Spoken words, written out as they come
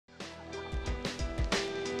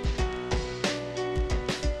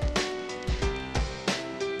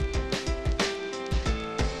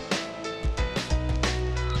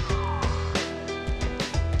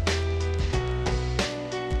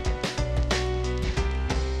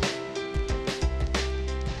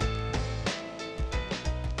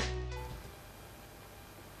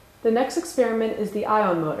The next experiment is the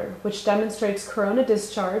ion motor, which demonstrates corona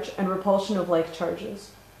discharge and repulsion of like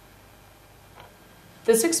charges.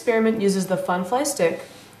 This experiment uses the funfly stick,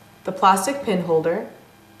 the plastic pin holder,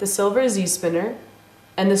 the silver Z-spinner,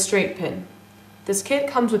 and the straight pin. This kit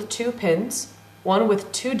comes with 2 pins, one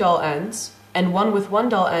with 2 dull ends, and one with 1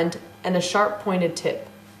 dull end and a sharp pointed tip.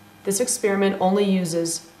 This experiment only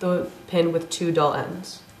uses the pin with 2 dull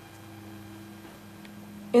ends.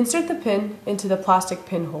 Insert the pin into the plastic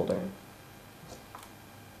pin holder.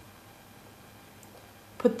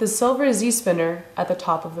 Put the silver Z-spinner at the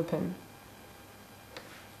top of the pin.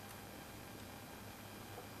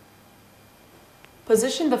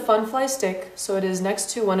 Position the funfly stick so it is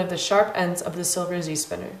next to one of the sharp ends of the silver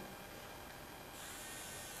Z-spinner.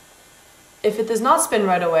 If it does not spin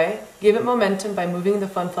right away, give it momentum by moving the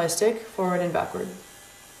funfly stick forward and backward.